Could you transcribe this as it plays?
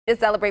To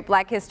celebrate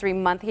Black History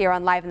Month here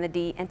on Live in the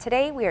D, and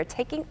today we are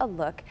taking a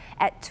look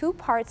at two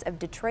parts of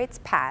Detroit's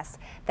past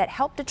that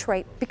helped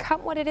Detroit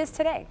become what it is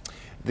today.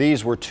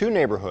 These were two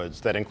neighborhoods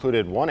that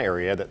included one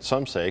area that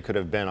some say could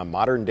have been a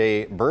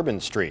modern-day Bourbon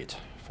Street.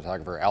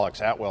 Photographer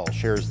Alex Atwell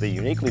shares the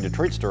uniquely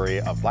Detroit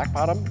story of Black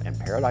Bottom and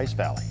Paradise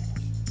Valley.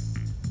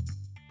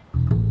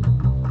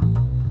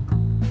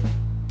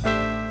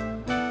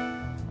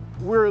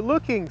 We're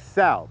looking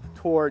south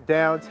toward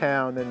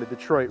downtown and the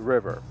Detroit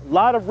River. A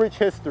lot of rich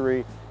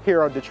history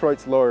here on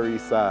Detroit's Lower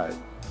East Side.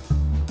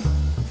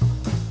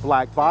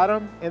 Black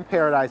Bottom and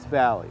Paradise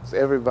Valley.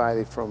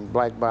 Everybody from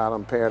Black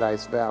Bottom,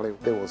 Paradise Valley,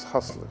 they was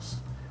hustlers.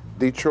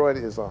 Detroit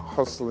is a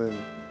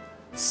hustling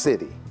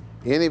city.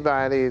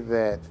 Anybody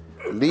that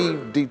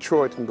leave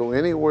Detroit can go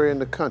anywhere in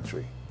the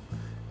country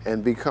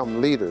and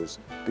become leaders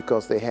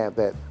because they have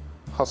that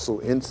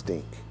hustle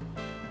instinct.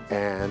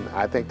 And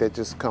I think that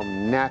just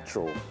come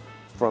natural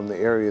from the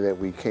area that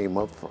we came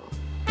up from.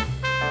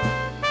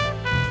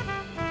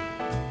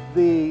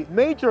 The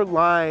major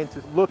line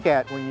to look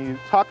at when you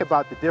talk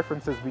about the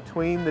differences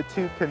between the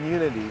two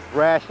communities,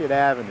 Gratiot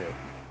Avenue.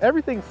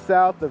 Everything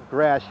south of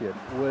Gratiot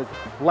was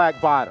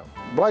Black Bottom.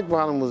 Black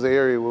Bottom was the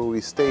area where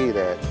we stayed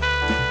at.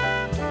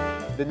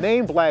 The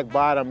name Black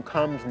Bottom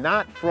comes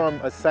not from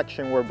a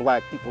section where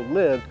black people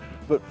lived,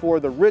 but for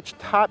the rich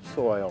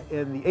topsoil.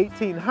 In the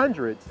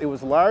 1800s, it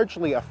was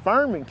largely a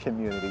farming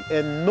community,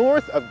 and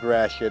north of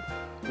Gratiot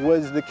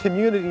was the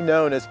community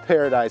known as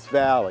Paradise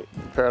Valley.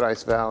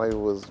 Paradise Valley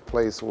was a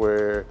place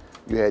where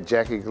you had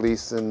Jackie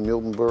Gleason,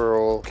 Milton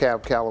Berle,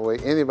 Cab Calloway,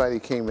 anybody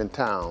came in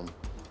town,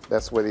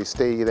 that's where they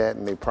stayed at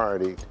and they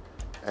partied.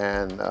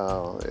 And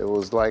it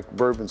was like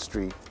Bourbon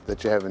Street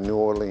that you have in New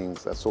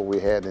Orleans. That's what we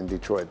had in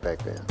Detroit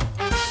back then.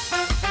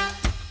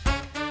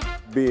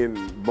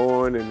 Being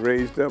born and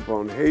raised up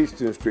on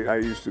Hastings Street, I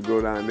used to go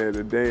down there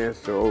to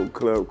dance to an old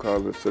club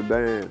called the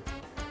Sedan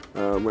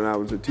when I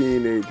was a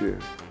teenager,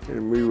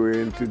 and we were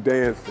into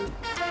dancing.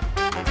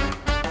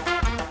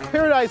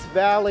 Paradise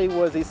Valley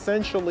was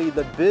essentially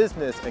the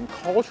business and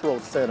cultural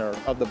center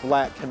of the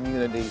black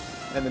community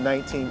in the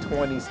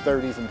 1920s,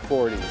 30s, and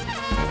 40s.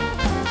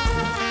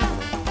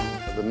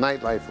 The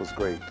nightlife was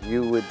great.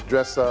 You would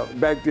dress up.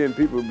 Back then,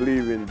 people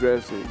believed in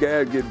dressing.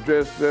 Guys get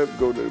dressed up,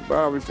 go to the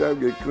barbershop,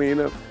 get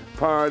cleaned up,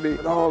 party.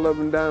 All of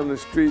them down the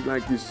street,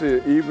 like you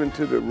said, even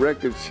to the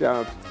record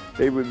shops,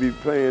 they would be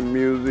playing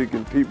music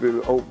and people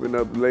would open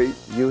up late.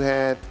 You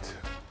had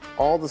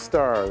all the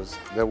stars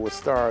that were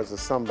stars of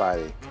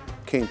somebody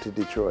came to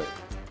Detroit,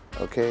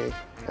 okay?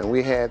 And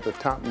we had the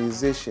top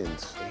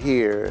musicians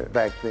here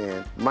back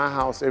then. My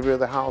house, every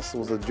other house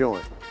was a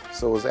joint,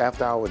 so it was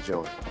after hour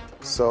joint.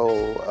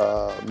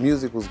 So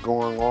music was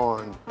going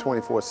on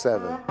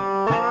 24/7.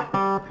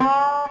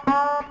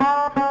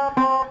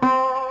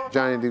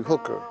 Johnny D.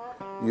 Hooker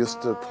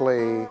used to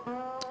play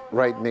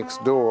right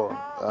next door.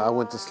 I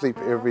went to sleep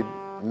every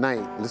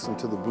night listening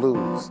to the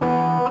blues.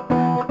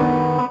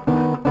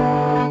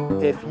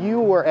 If you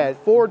were at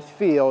Ford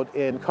Field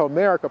in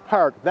Comerica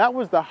Park, that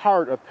was the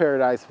heart of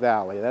Paradise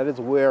Valley. That is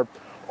where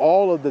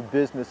all of the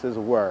businesses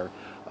were.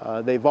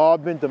 They've all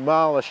been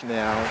demolished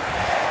now.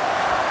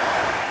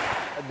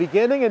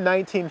 Beginning in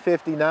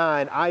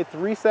 1959,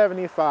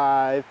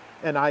 I-375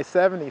 and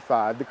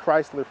I-75, the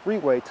Chrysler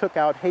Freeway, took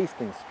out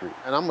Hastings Street.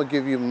 And I'm gonna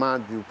give you my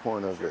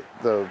viewpoint of it.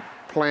 The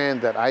plan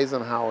that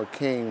Eisenhower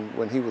came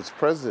when he was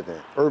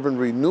president, urban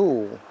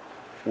renewal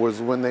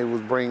was when they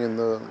was bringing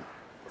the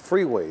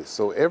freeways.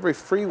 So every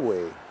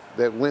freeway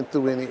that went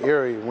through any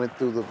area went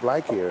through the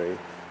black area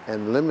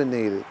and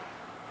eliminated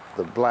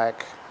the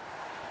black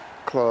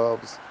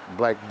clubs,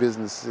 black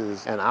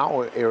businesses, and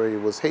our area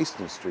was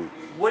Hastings Street.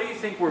 What do you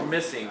think we're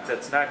missing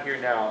that's not here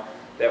now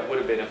that would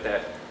have been if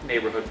that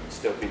neighborhood would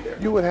still be there?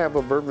 You would have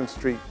a Bourbon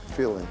Street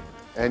feeling,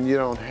 and you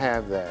don't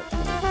have that.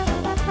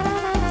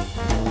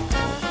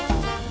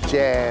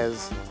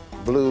 Jazz,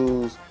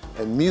 blues,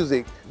 and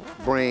music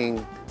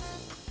bring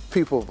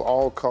people of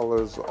all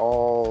colors,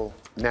 all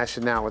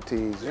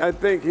nationalities. I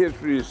think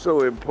history is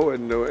so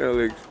important though,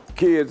 Alex.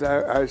 Kids,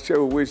 I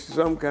sure wish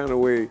some kind of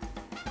way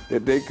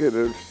that they could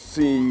have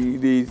seen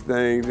these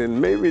things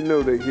and maybe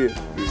know the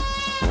history.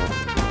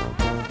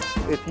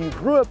 If you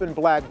grew up in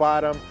Black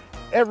Bottom,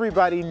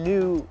 everybody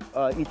knew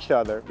each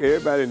other.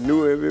 Everybody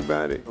knew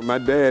everybody. My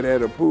dad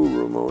had a pool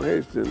room on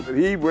Hastings.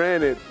 He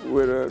ran it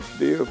with a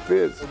steel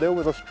fist. There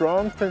was a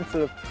strong sense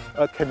of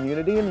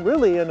community, and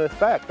really, in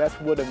effect, that's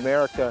what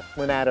America,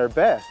 when at her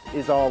best,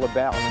 is all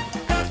about.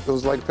 It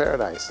was like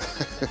paradise.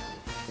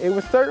 It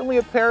was certainly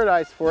a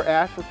paradise for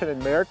African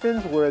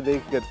Americans where they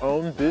could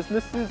own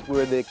businesses,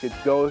 where they could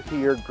go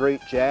hear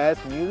great jazz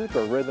music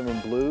or rhythm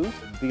and blues,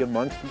 be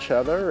amongst each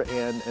other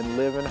and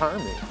live in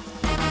harmony.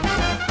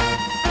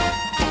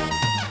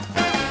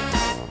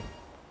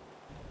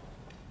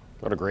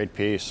 What a great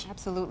piece.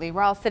 Absolutely.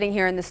 We're all sitting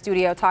here in the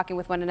studio talking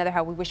with one another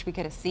how we wish we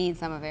could have seen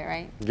some of it,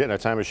 right? Getting a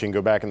time machine,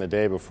 go back in the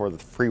day before the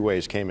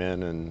freeways came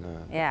in, and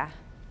yeah.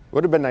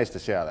 would have been nice to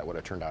see how that would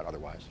have turned out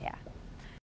otherwise. Yeah.